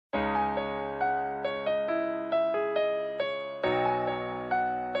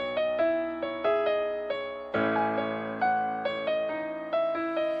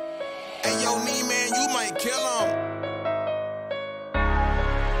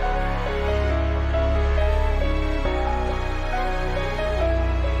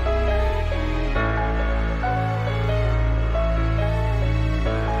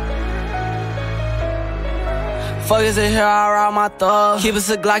Fuckers in here, I ride my thug. Keep us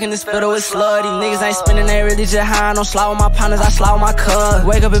a Glock in this fiddle with slud. These niggas ain't spinning, they really just high. Don't slide with my partners, I slide with my cuz.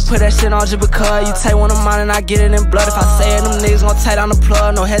 Wake up and put that shit on just because. You take one of mine and I get it in blood. If I say it, them niggas gon' take down the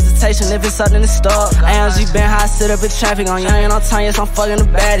plug. No hesitation if it's something that's stuck. AMG been high, sit up in traffic. On young and on time, yes, I'm fucking the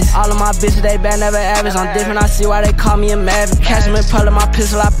baddest. All of my bitches, they bad, never average. I'm different, I see why they call me a maverick. Catch him in public, my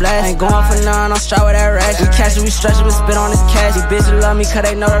pistol, I blast. Ain't going for none, I'm straight with that rack. We catch it, we stretch it, we spit on this cash. These bitches love me cause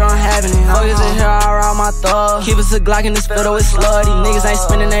they know that I'm having it. Fuckers in here, I ride my thug. Keep us a Glock in this fiddle with slud. These niggas ain't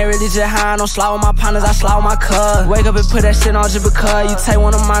spinning, they really just high. Don't slide with my partners, I slide with my cuz. Wake up and put that shit on just because. You take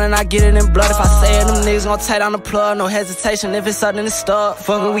one of mine and I get it in blood. If I say it, them niggas gon' take down the plug. No hesitation if it's something that's stuck.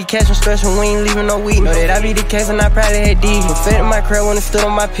 Fuck it, we catch them special, we ain't leaving no weak. Know that I be the case and I probably had D. But fed in my crib when it stood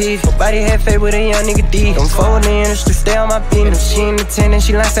on my piece. My body had fate with a young nigga D. Don't fold in the industry, stay on my beat. If she in the 10 and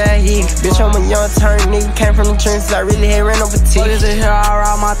she likes that heat. Bitch, I'm a young turn nigga, came from the trenches, I really had ran over teeth. Fuckers in here, I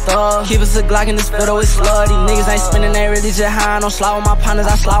ride my thug. Keep us a Glock in this fiddle with slud. These niggas ain't spinning, they really just high. Don't slide with my partners,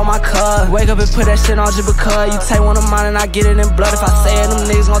 I slide with my cuz. Wake up and put that shit on just because. You take one of mine and I get it in blood. If I say it, them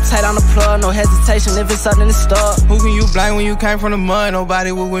niggas gon' take down the plug. No hesitation if it's something that's stuck. Who can you blame when you came from the mud?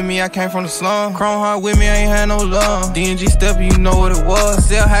 Nobody was with me, I came from the slum. Chrome heart with me, I ain't had no love. DNG stepper, you know what it was.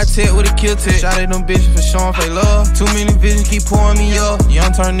 Sell high tech with a kill tech. Shot at them bitches for showing fake love. Too many visions keep pouring me up.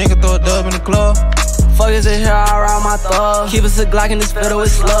 Young turn nigga throw a dub in the club. Fuckers in here, I ride my thug. Keep us a Glock in this fiddle with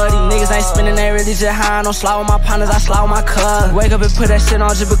slud. These niggas ain't spinning, they really just high. Don't slide with my partners, I slide with my cuz. Wake up and put that shit on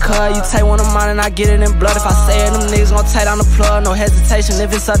just because. You take one of mine and I get it in blood. If I say it, them niggas gon' take down the plug. No hesitation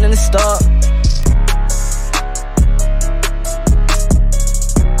if it's something that's stuck.